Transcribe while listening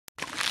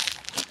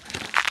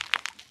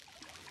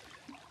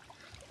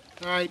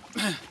Alright,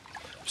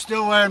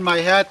 still wearing my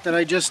hat that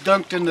I just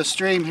dunked in the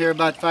stream here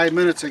about 5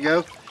 minutes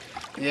ago.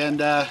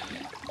 And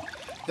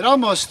it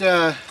almost,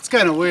 it's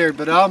kind of weird,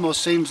 but it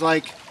almost seems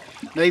like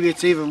maybe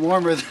it's even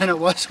warmer than it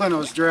was when it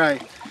was dry.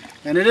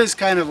 And it is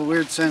kind of a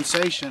weird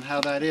sensation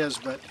how that is,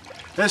 but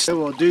this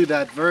will do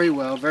that very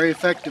well, very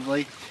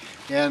effectively.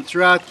 And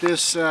throughout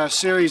this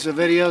series of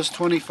videos,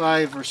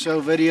 25 or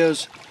so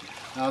videos,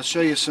 I'll show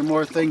you some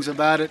more things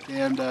about it,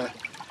 and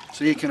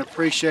so you can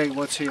appreciate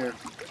what's here.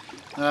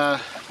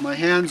 My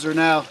hands are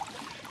now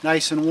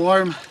nice and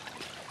warm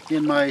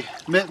in my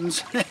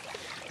mittens.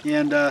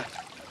 And let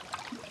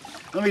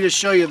me just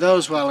show you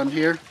those while I'm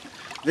here.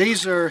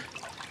 These are,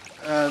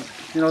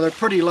 you know, they're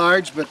pretty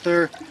large, but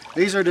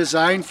these are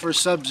designed for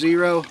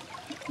sub-zero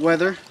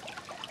weather,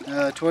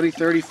 20,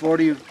 30,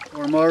 40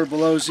 or more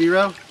below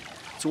zero.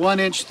 It's 1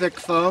 inch thick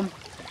foam,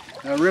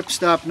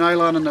 ripstop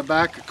nylon in the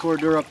back, a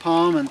Cordura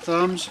palm and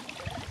thumbs,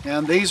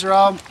 and these are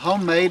all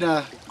homemade,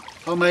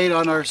 homemade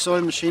on our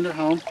sewing machine at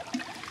home.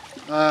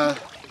 The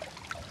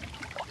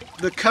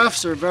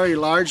cuffs are very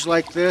large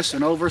like this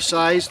and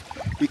oversized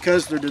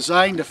because they're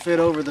designed to fit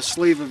over the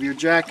sleeve of your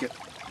jacket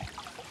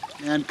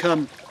and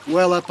come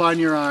well up on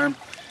your arm,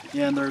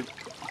 and they're,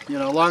 you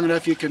know, long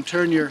enough you can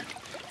turn your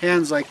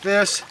hands like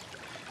this,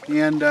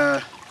 and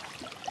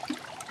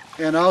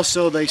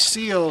also they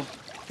seal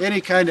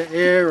any kind of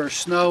air or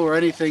snow or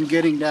anything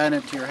getting down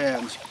into your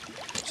hands.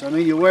 So I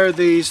mean, you wear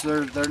these,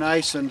 they're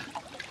nice and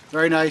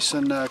very nice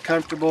and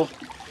comfortable.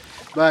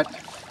 But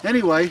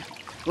anyway,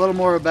 a little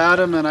more about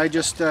them, and I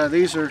just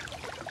these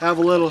have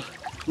a little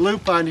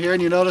loop on here,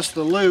 and you notice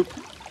the loop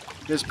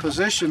is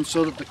positioned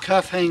so that the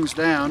cuff hangs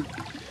down.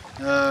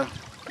 A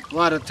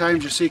lot of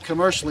times you see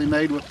commercially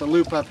made with the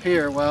loop up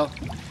here. Well,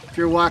 if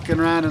you're walking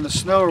around in the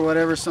snow or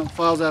whatever, something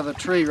falls out of the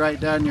tree right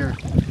down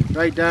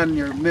in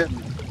your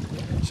mitten.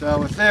 So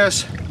with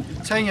this,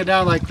 it's hanging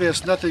down like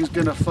this. Nothing's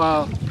going to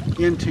fall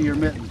into your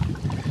mitten.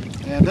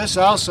 And this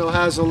also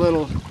has a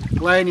little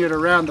lanyard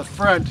around the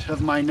front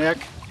of my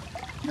neck.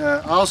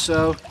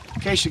 Also,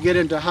 in case you get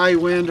into high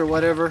wind or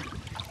whatever,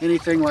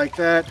 anything like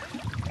that,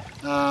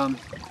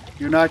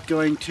 you're not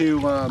going to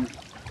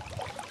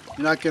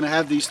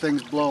have these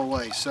things blow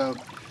away. So,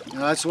 you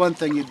know, that's one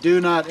thing. You do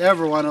not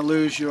ever want to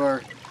lose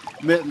your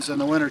mittens in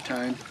the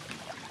wintertime.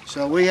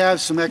 So we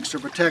have some extra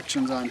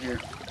protections on here.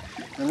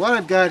 And what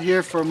I've got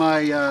here for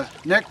my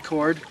neck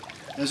cord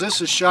is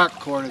this is shock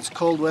cord. It's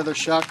cold weather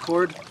shock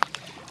cord.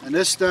 And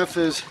this stuff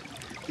is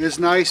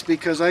nice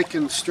because I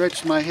can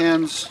stretch my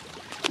hands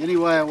any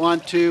way I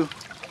want to,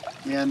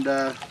 and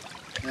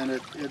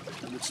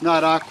it's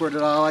not awkward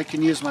at all. I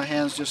can use my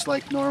hands just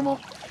like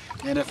normal.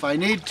 And if I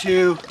need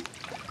to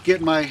get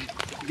my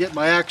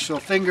actual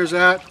fingers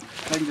out,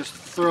 I can just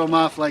throw them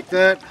off like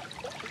that.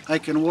 I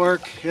can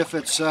work if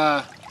it's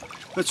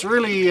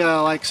really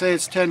like, say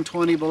it's 10,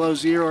 20 below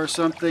zero or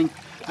something.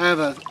 I have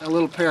a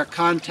little pair of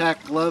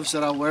contact gloves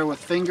that I'll wear with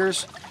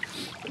fingers,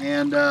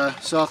 and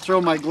so I'll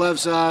throw my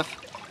gloves off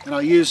and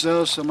I'll use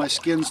those so my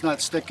skin's not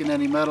sticking to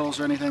any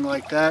metals or anything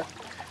like that.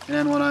 And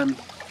then when I'm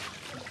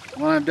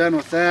done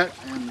with that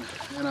and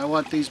I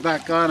want these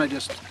back on, I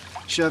just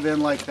shove in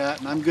like that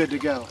and I'm good to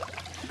go.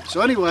 So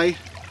anyway,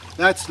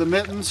 that's the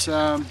mittens.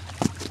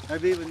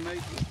 I've even made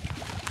them.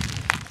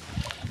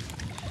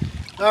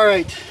 All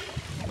right.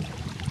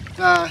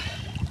 A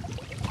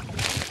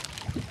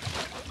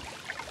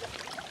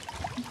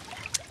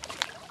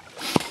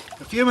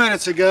few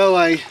minutes ago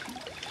I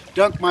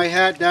dunked my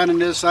hat down in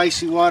this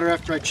icy water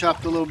after I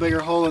chopped a little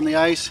bigger hole in the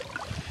ice,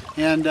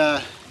 and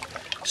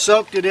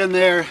soaked it in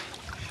there,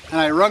 and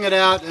I wrung it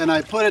out and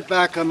I put it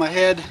back on my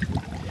head,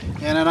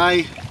 and then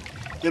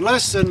in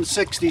less than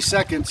 60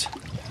 seconds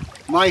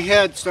my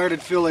head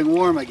started feeling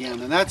warm again.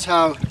 And that's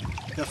how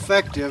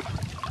effective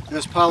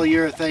this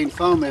polyurethane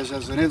foam is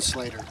as an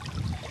insulator.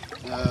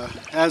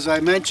 As I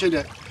mentioned,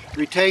 it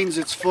retains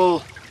its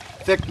full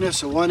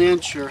thickness of 1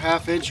 inch or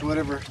 ½ inch,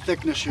 whatever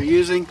thickness you're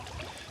using.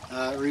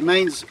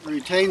 Retains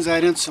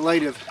that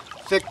insulative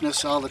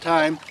thickness all the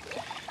time,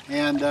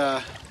 and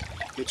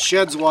it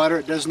sheds water.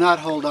 It does not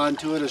hold on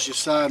to it, as you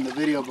saw in the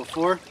video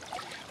before.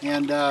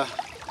 And so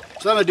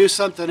I'm going to do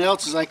something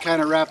else as I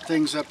kind of wrap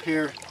things up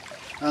here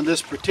on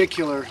this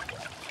particular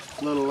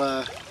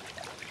little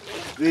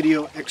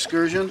video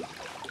excursion.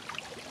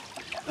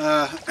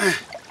 Now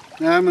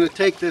I'm going to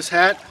take this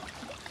hat,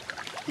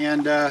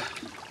 and I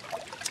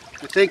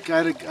think,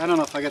 I don't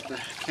know if I got the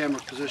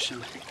camera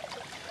position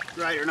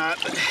right or not,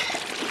 but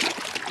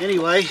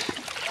anyway,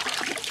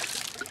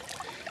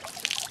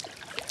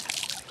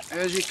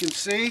 as you can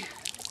see,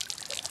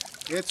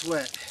 it's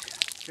wet.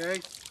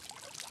 Okay.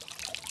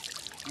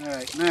 All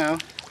right, now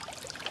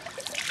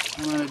what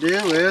I'm going to do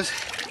is,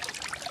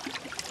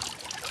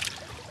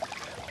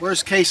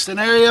 worst case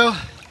scenario,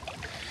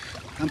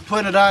 I'm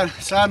putting it on.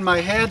 It's on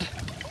my head,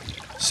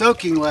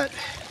 soaking wet.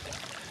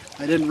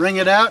 I didn't wring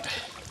it out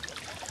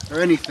or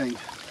anything.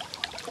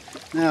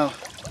 Now,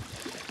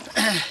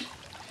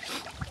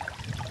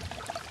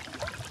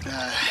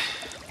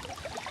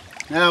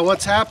 now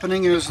what's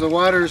happening is the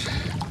water's,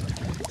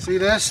 see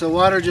this? The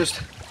water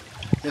just,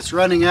 it's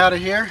running out of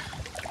here.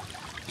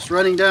 It's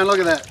running down. Look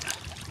at that.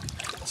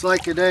 It's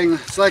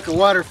like a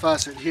water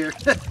faucet here.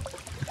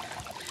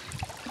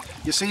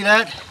 You see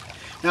that?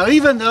 Now,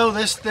 even though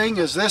this thing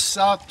is this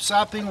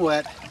sopping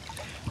wet,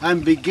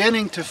 I'm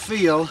beginning to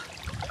feel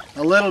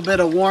a little bit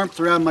of warmth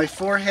around my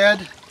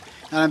forehead,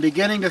 and I'm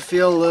beginning to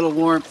feel a little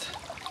warmth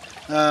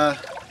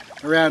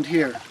around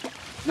here.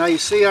 Now you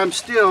see I'm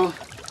still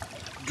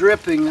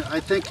dripping. I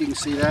think you can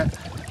see that.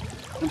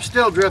 I'm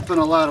still dripping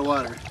a lot of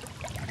water.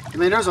 I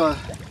mean,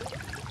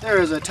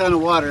 there is a ton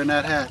of water in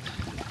that hat.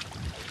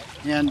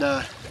 And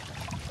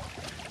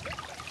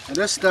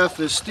this stuff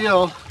is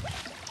still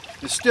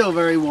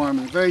very warm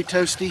and very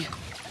toasty.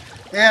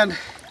 And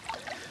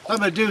what I'm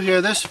going to do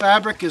here, this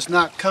fabric is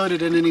not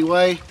coated in any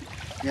way.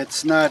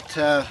 It's not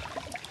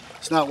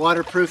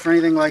waterproof or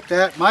anything like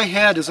that. My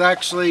head is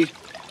actually,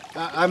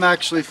 I'm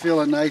actually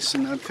feeling nice,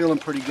 and I'm feeling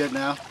pretty good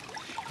now.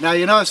 Now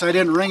you notice I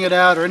didn't wring it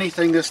out or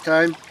anything this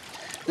time.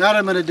 Now what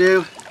I'm going to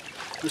do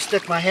is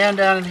stick my hand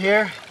down in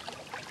here.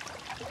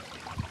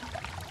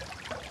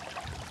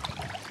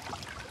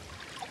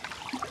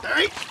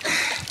 Alright.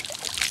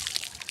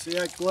 See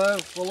that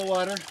glove full of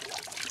water?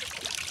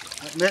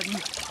 That mitten?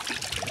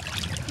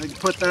 I can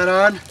put that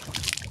on.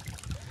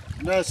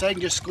 Notice I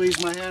can just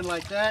squeeze my hand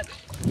like that.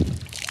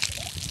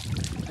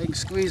 I can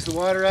squeeze the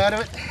water out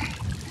of it.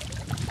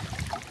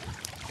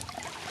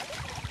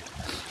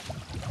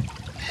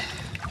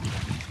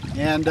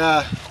 And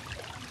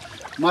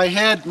my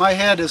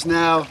head is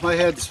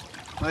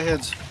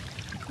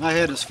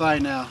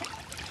fine now.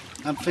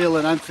 I'm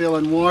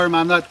feeling warm.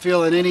 I'm not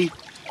feeling any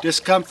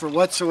discomfort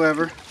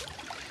whatsoever.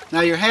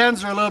 Now your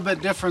hands are a little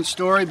bit different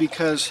story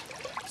because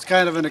it's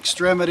kind of an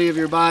extremity of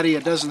your body.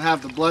 It doesn't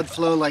have the blood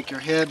flow like your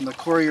head and the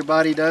core of your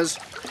body does.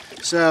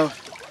 So,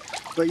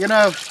 but you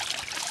know,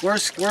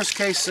 worst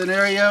case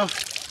scenario,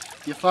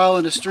 you fall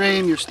in a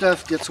stream, your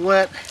stuff gets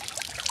wet,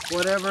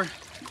 whatever.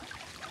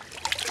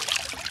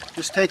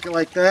 Just take it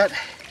like that,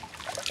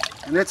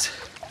 and it's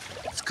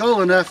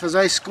cold enough. As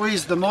I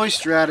squeeze the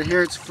moisture out of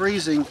here, it's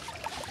freezing,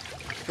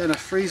 kind of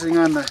freezing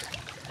on the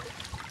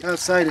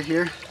outside of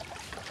here.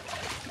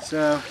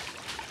 So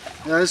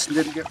yeah, this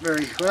didn't get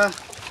very well.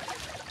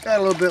 Got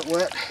a little bit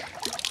wet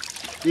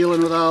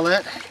dealing with all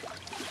that,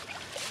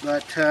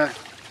 but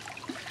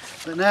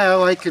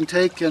now I can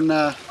take and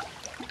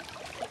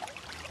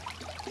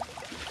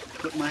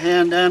put my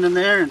hand down in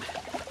there, and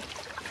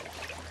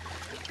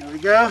there we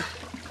go.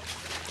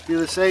 Do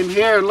the same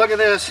here, and look at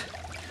this.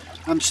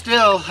 I don't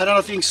know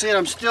if you can see it,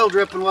 I'm still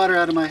dripping water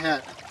out of my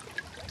hat.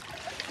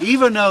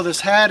 Even though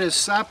this hat is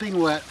sopping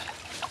wet,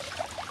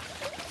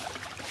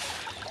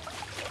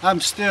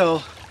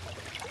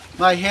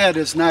 my head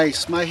is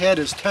nice. My head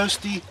is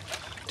toasty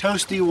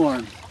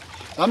warm.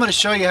 I'm going to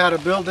show you how to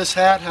build this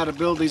hat, how to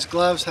build these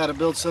gloves, how to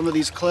build some of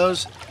these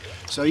clothes,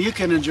 so you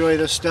can enjoy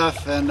this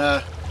stuff and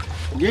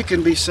you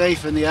can be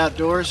safe in the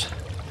outdoors.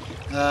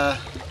 In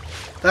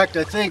fact,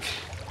 I think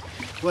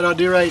what I'll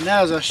do right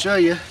now is I'll show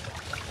you.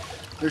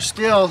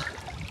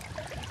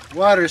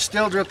 Water is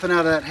still dripping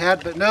out of that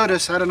hat, but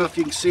notice, I don't know if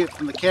you can see it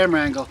from the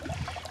camera angle,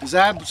 it's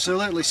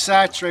absolutely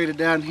saturated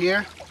down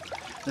here.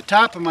 The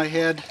top of my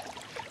head,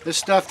 this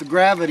stuff, the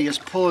gravity is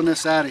pulling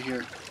this out of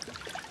here.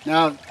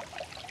 Now,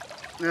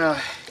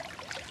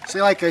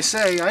 see, like I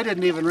say, I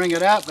didn't even wring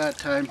it out that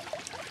time.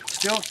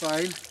 Still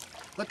fine.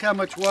 Look how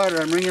much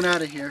water I'm wringing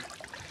out of here.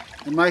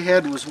 And my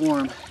head was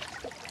warm.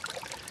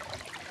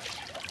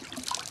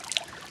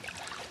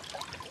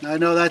 Now, I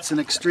know that's an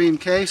extreme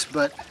case,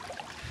 but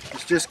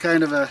it's just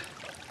kind of a...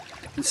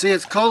 And see,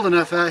 it's cold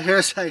enough out here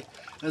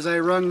as I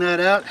wrung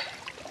that out.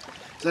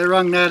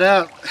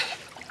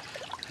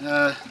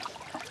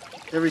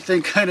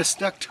 Everything kind of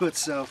stuck to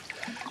itself.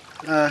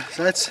 So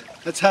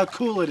that's how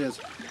cool it is.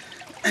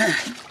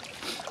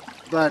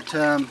 But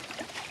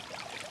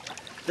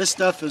this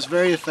stuff is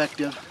very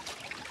effective.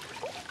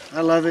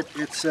 I love it.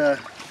 It's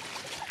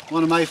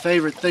one of my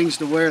favorite things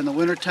to wear in the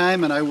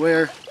wintertime, and I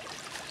wear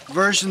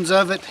versions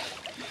of it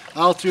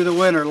all through the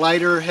winter,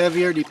 lighter or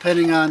heavier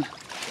depending on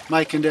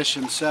my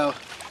conditions. So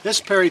this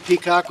is Perry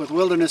Peacock with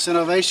Wilderness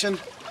Innovation.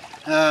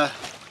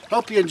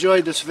 Hope you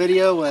enjoyed this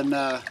video, and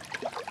I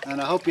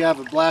hope you have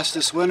a blast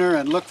this winter,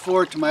 and look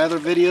forward to my other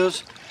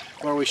videos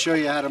where we show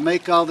you how to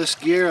make all this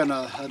gear and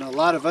a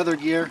lot of other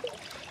gear,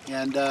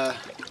 and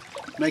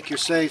make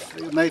yourself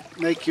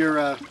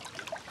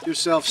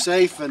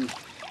safe and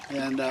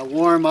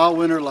warm all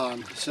winter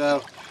long.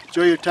 So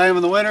enjoy your time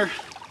in the winter.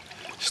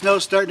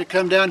 Snow's starting to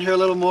come down here a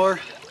little more.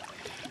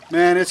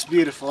 Man, it's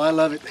beautiful. I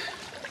love it.